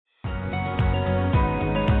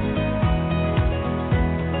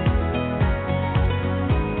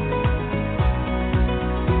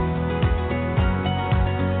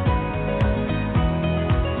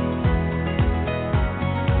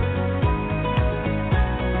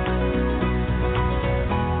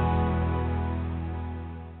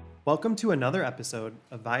Welcome to another episode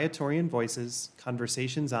of Viatorian Voices,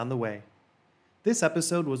 Conversations on the Way. This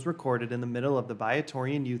episode was recorded in the middle of the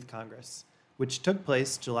Viatorian Youth Congress, which took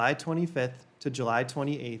place July 25th to July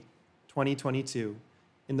 28th, 2022,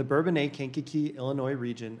 in the Bourbonnais-Kankakee, Illinois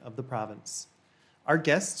region of the province. Our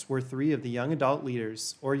guests were three of the young adult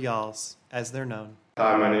leaders, or YALs, as they're known.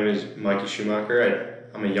 Hi, my name is Mikey Schumacher.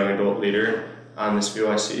 I'm a young adult leader on this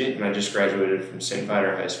VYC, and I just graduated from St.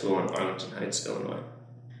 Viator High School in Arlington Heights, Illinois.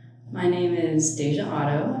 My name is Deja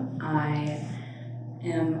Otto. I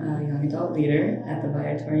am a young adult leader at the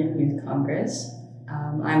Viatorian Youth Congress.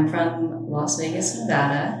 I'm from Las Vegas,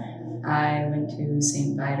 Nevada. I went to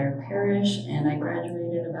St. Viator Parish and I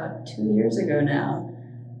graduated about 2 years ago now.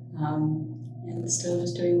 And still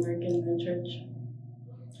just doing work in the church.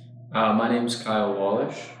 My name is Kyle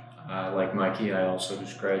Wallish. Like Mikey, I also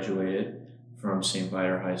just graduated from St.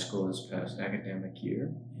 Viator High School this past academic year,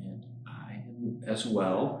 and I am as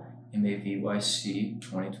well am a VYC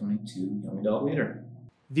 2022 Young Adult Leader.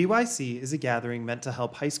 VYC is a gathering meant to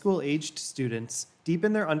help high school-aged students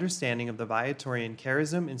deepen their understanding of the Viatorian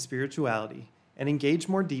charism and spirituality and engage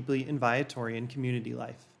more deeply in Viatorian community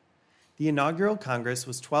life. The inaugural Congress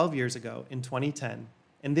was 12 years ago in 2010,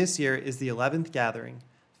 and this year is the 11th gathering,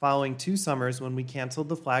 following 2 summers when we canceled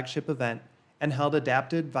the flagship event and held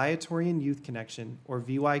adapted Viatorian Youth Connection, or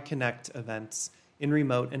VY Connect, events in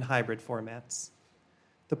remote and hybrid formats.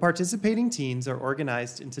 The participating teens are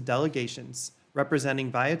organized into delegations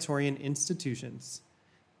representing Viatorian institutions.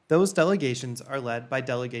 Those delegations are led by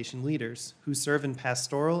delegation leaders who serve in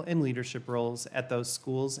pastoral and leadership roles at those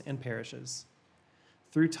schools and parishes.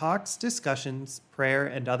 Through talks, discussions, prayer,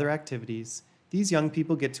 and other activities, these young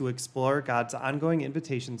people get to explore God's ongoing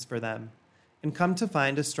invitations for them and come to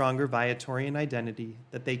find a stronger Viatorian identity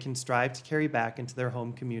that they can strive to carry back into their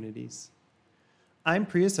home communities. I'm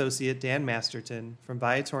Pre-Associate Dan Masterton from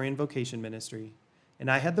Viatorian Vocation Ministry,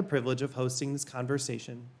 and I had the privilege of hosting this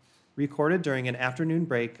conversation, recorded during an afternoon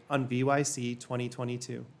break on VYC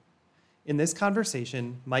 2022. In this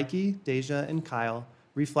conversation, Mikey, Deja, and Kyle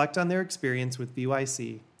reflect on their experience with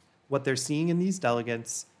VYC, what they're seeing in these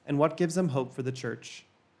delegates, and what gives them hope for the church.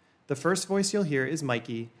 The first voice you'll hear is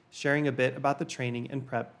Mikey, sharing a bit about the training and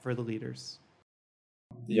prep for the leaders.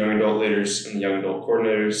 The young adult leaders and the young adult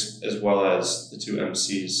coordinators, as well as the 2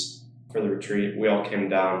 MCs for the retreat, we all came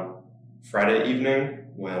down Friday evening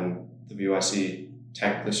when the VYC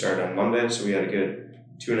technically started on Monday, so we had a good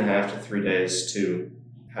 2.5 to 3 days to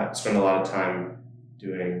spend a lot of time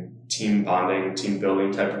doing team bonding, team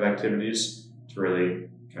building type of activities to really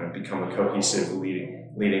kind of become a cohesive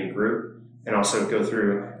leading group, and also go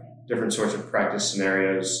through different sorts of practice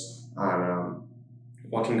scenarios on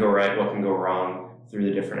what can go right, what can go wrong through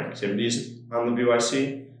the different activities on the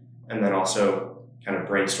VYC, and then also kind of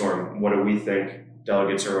brainstorm what do we think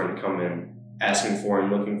delegates are going to come in asking for and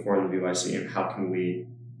looking for in the VYC, and how can we,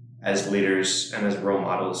 as leaders and as role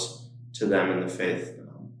models to them in the faith,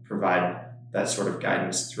 provide that sort of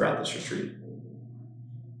guidance throughout this retreat.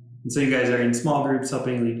 And so you guys are in small groups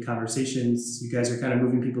helping lead conversations. You guys are kind of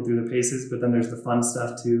moving people through the paces, but then there's the fun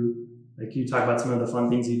stuff too. Like, you talk about some of the fun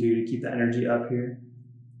things you do to keep the energy up here.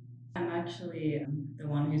 I'm actually the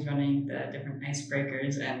one who's running the different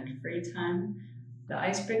icebreakers and free time. The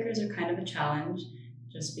icebreakers are kind of a challenge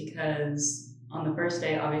just because on the first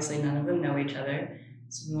day, obviously none of them know each other.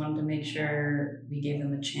 So we wanted to make sure we gave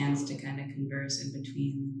them a chance to kind of converse in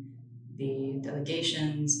between the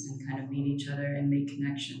delegations and kind of meet each other and make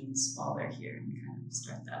connections while they're here and kind of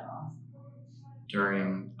start that off.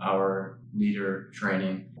 During our leader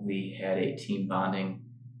training, we had a team bonding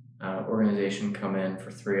organization come in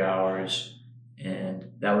for 3 hours, and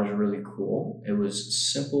that was really cool. It was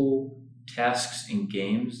simple tasks and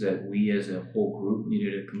games that we as a whole group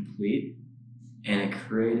needed to complete, and it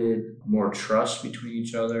created more trust between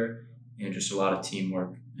each other and just a lot of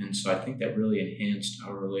teamwork. And so I think that really enhanced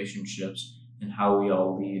our relationships and how we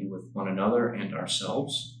all lead with one another and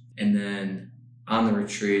ourselves. And then on the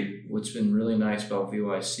retreat, what's been really nice about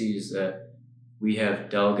VYC is that we have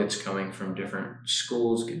delegates coming from different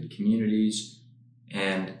schools and communities,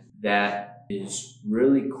 and that is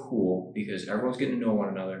really cool because everyone's getting to know one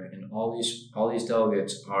another, and all these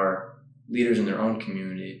delegates are leaders in their own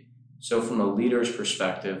community. So from a leader's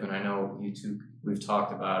perspective, and I know you two, we've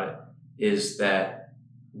talked about it, is that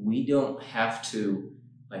we don't have to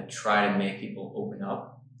try to make people open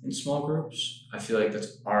up in small groups. I feel like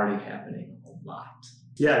that's already happening a lot.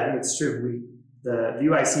 Yeah, I think it's true. The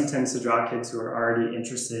VYC tends to draw kids who are already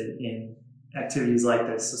interested in activities like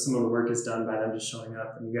this. So some of the work is done by them just showing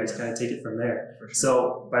up, and you guys kind of take it from there. For sure.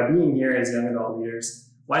 So by being here as young adult leaders,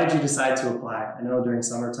 Why did you decide to apply? I know during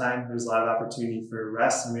summertime, there's a lot of opportunity for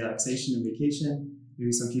rest and relaxation and vacation.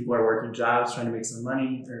 Maybe some people are working jobs, trying to make some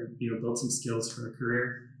money or, build some skills for a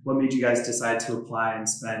career. What made you guys decide to apply and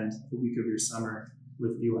spend a week of your summer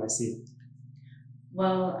with VYC?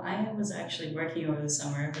 Well, I was actually working over the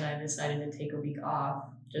summer, but I decided to take a week off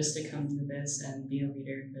just to come to this and be a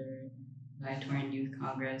leader for Viatorian Youth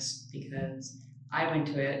Congress, because I went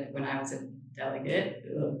to it when I was a delegate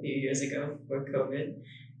a few years ago before COVID,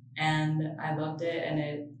 and I loved it, and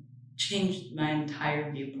it changed my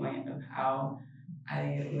entire viewpoint of how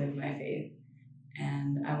I live my faith.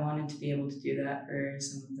 And I wanted to be able to do that for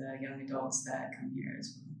some of the young adults that come here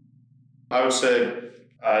as well. I would say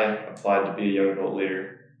I applied to be a young adult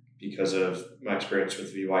leader because of my experience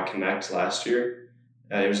with VY Connect last year.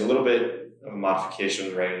 It was a little bit of a modification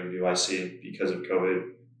of the regular VYC because of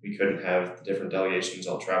COVID. We couldn't have the different delegations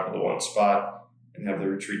all travel to one spot and have the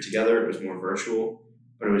retreat together. It was more virtual,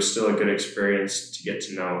 but it was still a good experience to get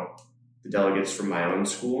to know the delegates from my own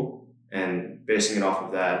school. And basing it off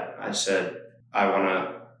of that, I said, I want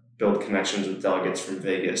to build connections with delegates from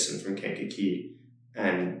Vegas and from Kankakee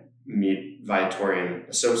and meet Viatorian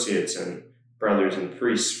associates and brothers and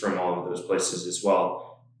priests from all of those places as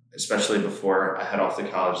well, especially before I head off to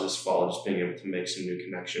college this fall, just being able to make some new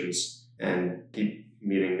connections and keep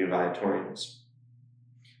meeting new Viatorians.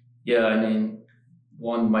 Yeah, I mean,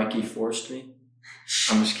 Mikey forced me.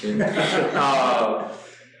 I'm just kidding.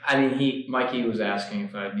 Mikey was asking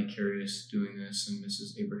if I'd be curious doing this, and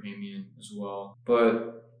Mrs. Abrahamian as well.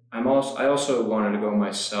 But I also wanted to go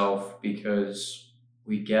myself because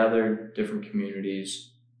we gathered different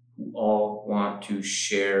communities who all want to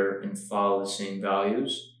share and follow the same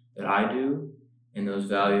values that I do, and those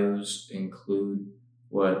values include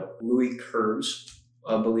what Louis Kurz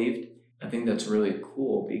believed. I think that's really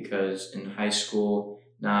cool because in high school,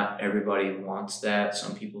 not everybody wants that.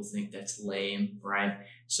 Some people think that's lame, right?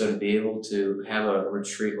 So to be able to have a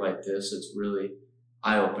retreat like this, it's really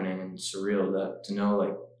eye-opening and surreal to know,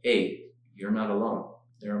 like, hey, you're not alone.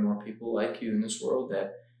 There are more people like you in this world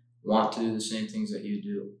that want to do the same things that you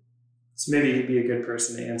do. So maybe you'd be a good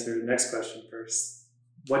person to answer the next question first.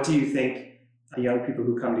 What do you think the young people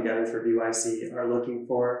who come together for VYC are looking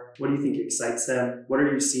for? What do you think excites them? What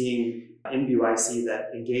are you seeing in VYC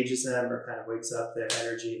that engages them or kind of wakes up their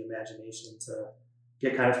energy and imagination to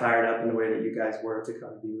get kind of fired up in the way that you guys were to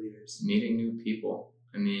come and be leaders? Meeting new people.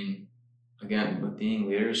 I mean, again, with being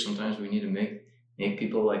leaders, sometimes we need to make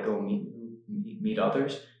people like go meet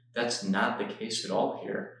others. That's not the case at all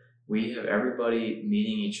here. We have everybody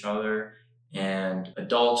meeting each other, and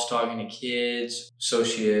adults talking to kids,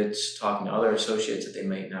 associates talking to other associates that they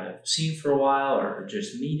might not have seen for a while or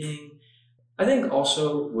just meeting. I think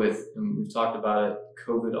also and we've talked about it,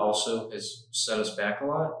 COVID also has set us back a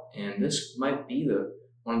lot, and this might be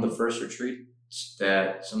one of the first retreats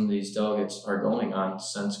that some of these delegates are going on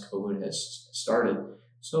since COVID has started.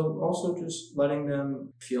 So also just letting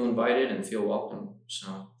them feel invited and feel welcome. So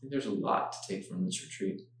I think there's a lot to take from this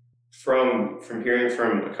retreat. From hearing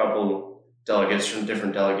from a couple delegates from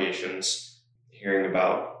different delegations, hearing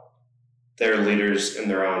about their leaders in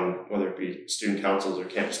their own, whether it be student councils or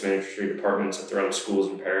campus ministry departments at their own schools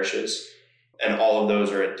and parishes, and all of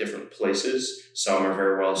those are at different places. Some are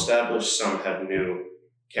very well established, some have new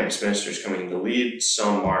campus ministers coming to lead,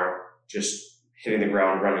 some are just hitting the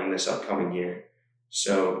ground running this upcoming year.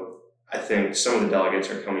 So I think some of the delegates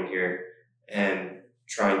are coming here and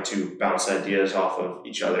trying to bounce ideas off of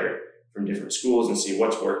each other from different schools and see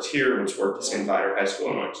what's worked here, what's worked at St. Viator High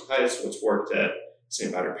School in Arlington Heights, what's worked at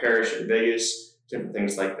St. Viator Parish in Vegas, different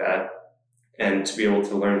things like that. And to be able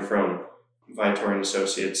to learn from Viatorian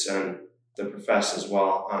associates and the profess as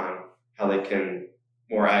well on how they can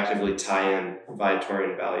more actively tie in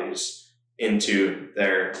Viatorian values into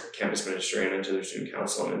their campus ministry and into their student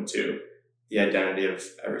council and into the identity of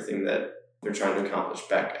everything that they're trying to accomplish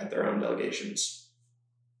back at their own delegations.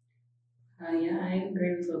 Yeah, I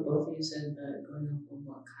agree with what both of you said, but going off of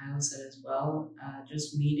what Kyle said as well,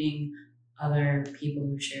 just meeting other people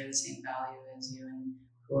who share the same value as you and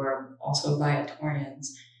who are also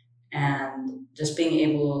Viatorians, and just being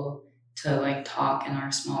able to talk in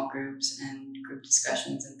our small groups and group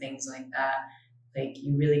discussions and things like that.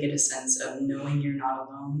 You really get a sense of knowing you're not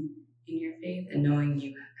alone in your faith and knowing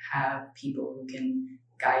you have people who can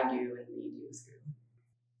guide you and lead you through.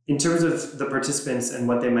 In terms of the participants and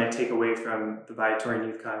what they might take away from the Viatorian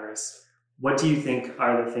Youth Congress, what do you think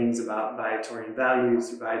are the things about Viatorian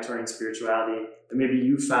values or Viatorian spirituality that maybe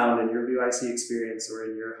you found in your VYC experience or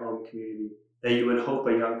in your home community that you would hope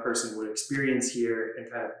a young person would experience here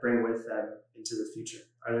and kind of bring with them into the future?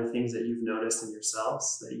 Are there things that you've noticed in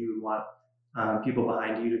yourselves that you would want people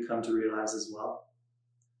behind you to come to realize as well.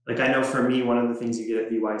 Like, I know for me, one of the things you get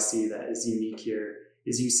at BYC that is unique here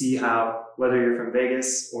is you see how, whether you're from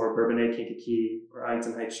Vegas or Bourbonnais, Kankakee, or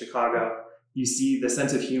Arlington Heights, Chicago, you see the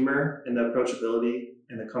sense of humor and the approachability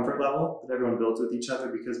and the comfort level that everyone builds with each other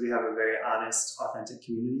because we have a very honest, authentic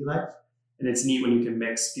community life. And it's neat when you can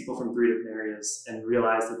mix people from 3 different areas and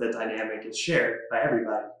realize that the dynamic is shared by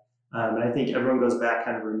everybody. And I think everyone goes back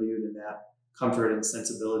kind of renewed in that comfort and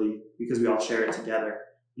sensibility because we all share it together.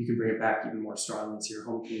 You can bring it back even more strongly to your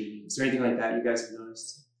home community. Is there anything like that you guys have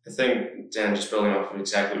noticed? I think, Dan, just building off of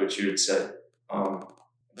exactly what you had said,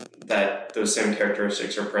 that those same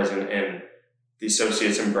characteristics are present in the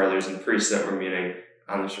associates and brothers and priests that we're meeting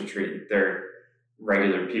on this retreat. They're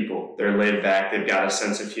regular people. They're laid back. They've got a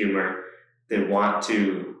sense of humor. They want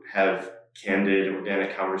to have candid,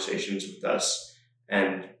 organic conversations with us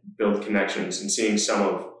and build connections. And seeing some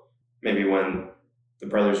of maybe when the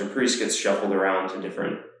brothers or priests gets shuffled around to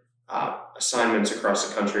different assignments across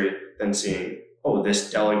the country, then seeing, oh, this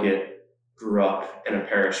delegate grew up in a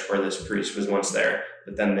parish where this priest was once there,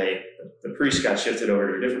 but then the priest got shifted over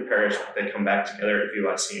to a different parish, but they come back together at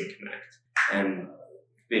VYC and connect. And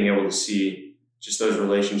being able to see just those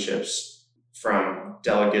relationships from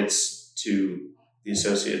delegates to the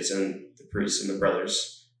associates and the priests and the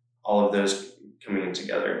brothers, all of those coming in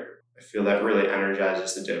together, I feel that really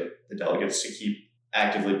energizes the delegates to keep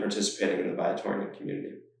actively participating in the Viatorian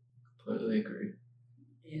community. Completely agree.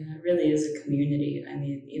 Yeah, it really is a community. I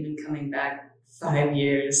mean, even coming back 5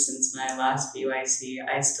 years since my last BYC,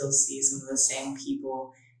 I still see some of the same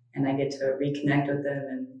people, and I get to reconnect with them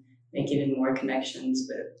and make even more connections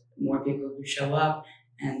with more people who show up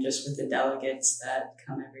and just with the delegates that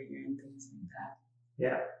come every year and things like that.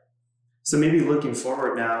 Yeah. So maybe looking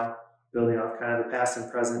forward now, building off kind of the past and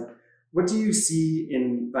present, what do you see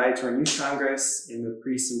in Viatorian Youth Congress, in the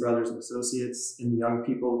priests and brothers and associates, in the young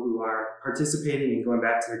people who are participating and going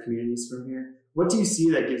back to their communities from here? What do you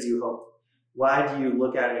see that gives you hope? Why do you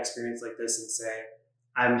look at an experience like this and say,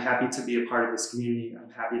 I'm happy to be a part of this community,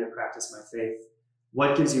 I'm happy to practice my faith?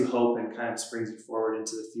 What gives you hope and kind of springs you forward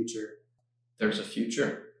into the future? There's a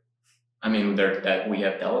future. I mean, that we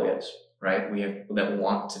have delegates, right? We have people that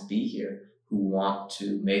want to be here, who want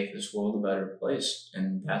to make this world a better place.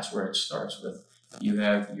 And that's where it starts with. You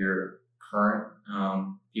have your current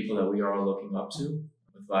people that we are all looking up to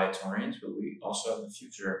with Viatorians, but we also have the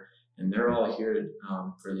future. And they're all here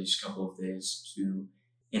for these couple of days to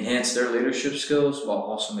enhance their leadership skills while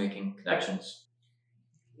also making connections.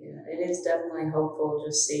 Yeah, it is definitely hopeful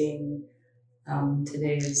just seeing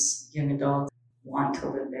today's young adults want to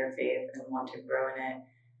live their faith and want to grow in it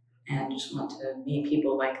and just want to meet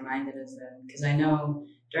people like-minded as them. Because I know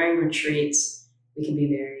during retreats, we can be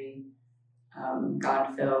very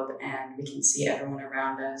God-filled and we can see everyone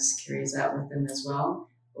around us carries that with them as well.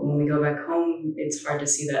 But when we go back home, it's hard to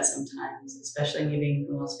see that sometimes, especially me being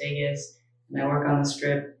from Las Vegas and I work on the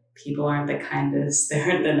Strip. People aren't the kindest, they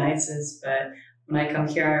aren't the nicest, but when I come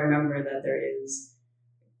here, I remember that there is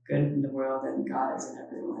good in the world and God is in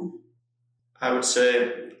everyone. I would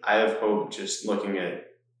say I have hope just looking at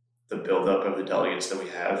the buildup of the delegates that we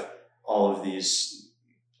have. All these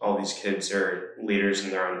kids are leaders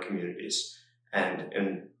in their own communities, and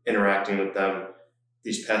in interacting with them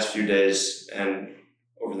these past few days and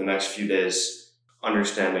over the next few days,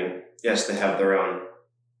 understanding, yes, they have their own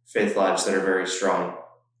faith lives that are very strong,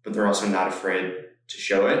 but they're also not afraid to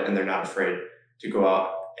show it, and they're not afraid to go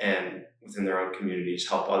out and within their own communities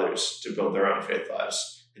help others to build their own faith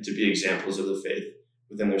lives and to be examples of the faith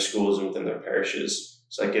within their schools and within their parishes.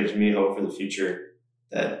 So that gives me hope for the future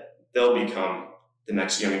that they'll become the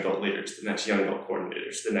next young adult leaders, the next young adult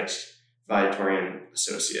coordinators, the next Viatorian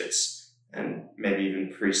associates, and maybe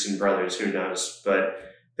even priests and brothers, who knows, but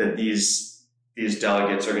that these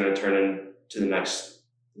delegates are going to turn into the next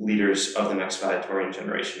leaders of the next Viatorian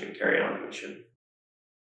generation and carry on the mission.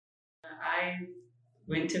 I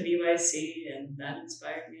went to BYC and that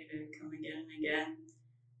inspired me to come again and again.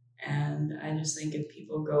 And I just think if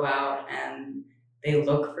people go out and they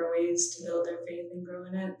look for ways to build their faith and grow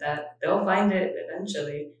in it, that they'll find it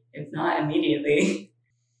eventually, if not immediately.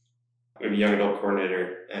 We have a young adult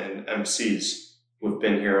coordinator and MCs who've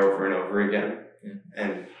been here over and over again. Yeah.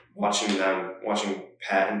 And watching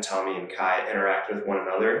Pat and Tommy and Kai interact with one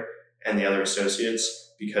another and the other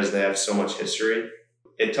associates, because they have so much history,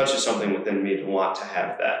 it touches something within me to want to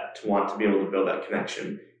have that, to want to be able to build that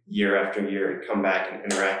connection year after year and come back and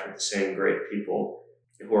interact with the same great people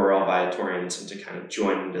who are all Viatorians and to kind of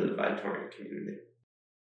join into the Viatorian community.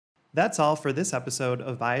 That's all for this episode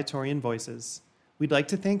of Viatorian Voices. We'd like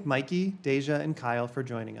to thank Mikey, Deja, and Kyle for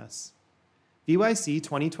joining us. VYC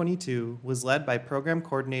 2022 was led by Program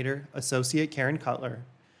Coordinator Associate Karen Cutler,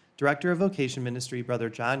 Director of Vocation Ministry Brother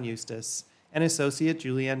John Eustace, and Associate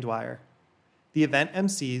Julianne Dwyer. The event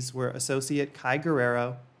MCs were Associate Kai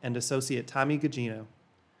Guerrero and Associate Tommy Gugino.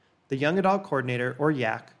 The Young Adult Coordinator, or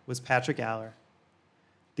YAC, was Patrick Aller.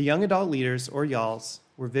 The Young Adult Leaders, or YALs,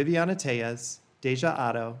 were Viviana Tellez, Deja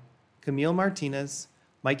Otto, Camille Martinez,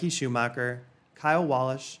 Mikey Schumacher, Kyle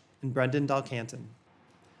Wallish, and Brendan Dalcanton.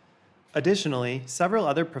 Additionally, several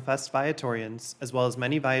other professed Viatorians, as well as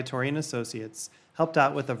many Viatorian associates, helped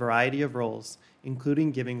out with a variety of roles,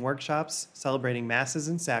 including giving workshops, celebrating masses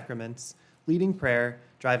and sacraments, leading prayer,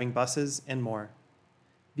 driving buses, and more.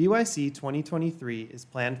 VYC 2023 is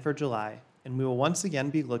planned for July, and we will once again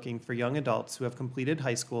be looking for young adults who have completed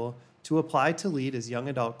high school to apply to lead as young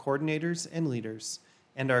adult coordinators and leaders,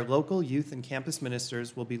 and our local youth and campus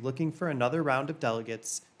ministers will be looking for another round of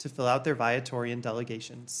delegates to fill out their Viatorian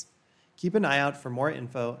delegations. Keep an eye out for more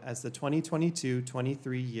info as the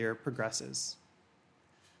 2022-23 year progresses.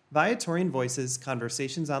 Viatorian Voices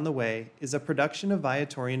Conversations on the Way is a production of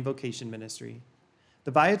Viatorian Vocation Ministry.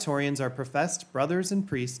 The Viatorians are professed brothers and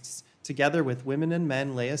priests, together with women and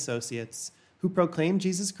men lay associates, who proclaim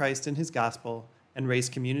Jesus Christ and his gospel and raise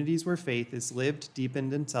communities where faith is lived,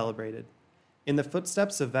 deepened, and celebrated. In the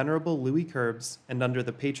footsteps of Venerable Louis Curbs and under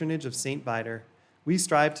the patronage of Saint Viator, we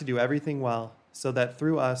strive to do everything well, so that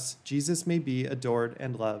through us, Jesus may be adored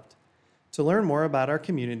and loved. To learn more about our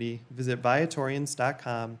community, visit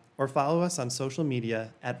Viatorians.com or follow us on social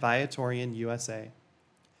media at Viatorian USA.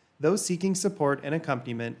 Those seeking support and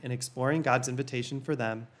accompaniment in exploring God's invitation for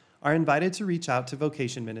them are invited to reach out to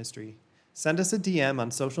Vocation Ministry. Send us a DM on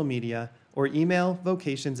social media or email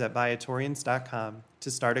vocations@Viatorians.com to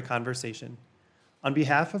start a conversation. On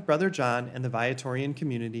behalf of Brother John and the Viatorian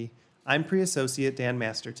community, I'm Pre-Associate Dan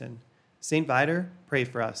Masterton. Saint Viator, pray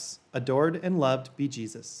for us. Adored and loved be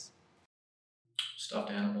Jesus.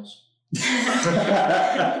 Stuffed animals.